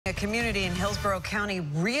A community in Hillsborough County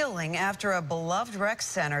reeling after a beloved rec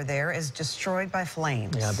center there is destroyed by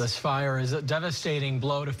flames. Yeah, this fire is a devastating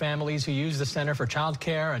blow to families who use the center for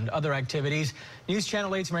childcare and other activities. News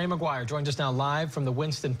Channel 8's Mary McGuire joins us now live from the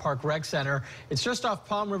Winston Park Rec Center. It's just off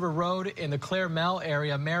Palm River Road in the Claire Mell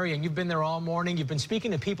area. Mary, and you've been there all morning. You've been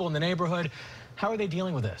speaking to people in the neighborhood. How are they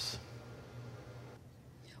dealing with this?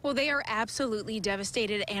 Well, they are absolutely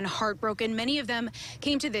devastated and heartbroken. Many of them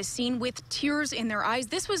came to this scene with tears in their eyes.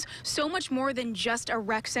 This was so much more than just a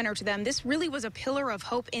rec center to them. This really was a pillar of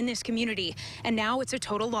hope in this community, and now it's a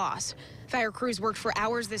total loss. Fire crews worked for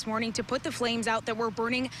hours this morning to put the flames out that were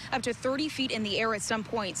burning up to 30 feet in the air at some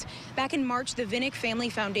points. Back in March, the Vinnick Family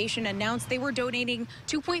Foundation announced they were donating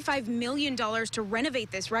 $2.5 million to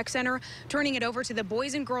renovate this rec center, turning it over to the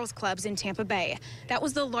Boys and Girls Clubs in Tampa Bay. That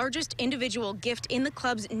was the largest individual gift in the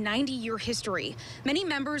club's 90-year history. Many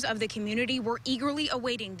members of the community were eagerly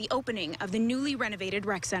awaiting the opening of the newly renovated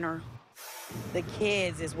rec center. The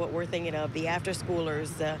kids is what we're thinking of, the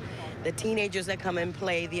after-schoolers, the teenagers that come and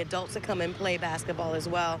play, the adults that come and play basketball as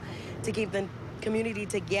well, to keep the community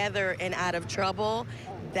together and out of trouble.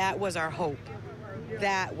 That was our hope.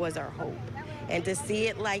 That was our hope. And to see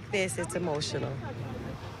it like this, it's emotional.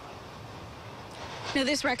 Now,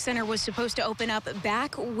 this rec center was supposed to open up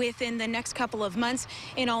back within the next couple of months.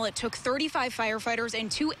 In all, it took 35 firefighters and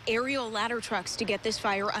 2 aerial ladder trucks to get this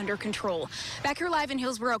fire under control. Back here live in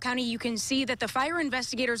Hillsborough County, you can see that the fire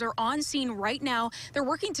investigators are on scene right now. They're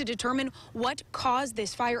working to determine what caused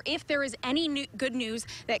this fire. If there is any good news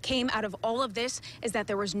that came out of all of this, is that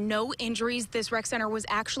there was no injuries. This rec center was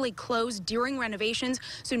actually closed during renovations,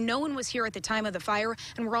 so no one was here at the time of the fire.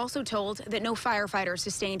 And we're also told that no firefighters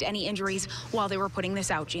sustained any injuries while they were putting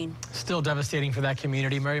this out, Gene. Still devastating for that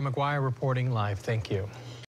community. Mary McGuire reporting live. Thank you.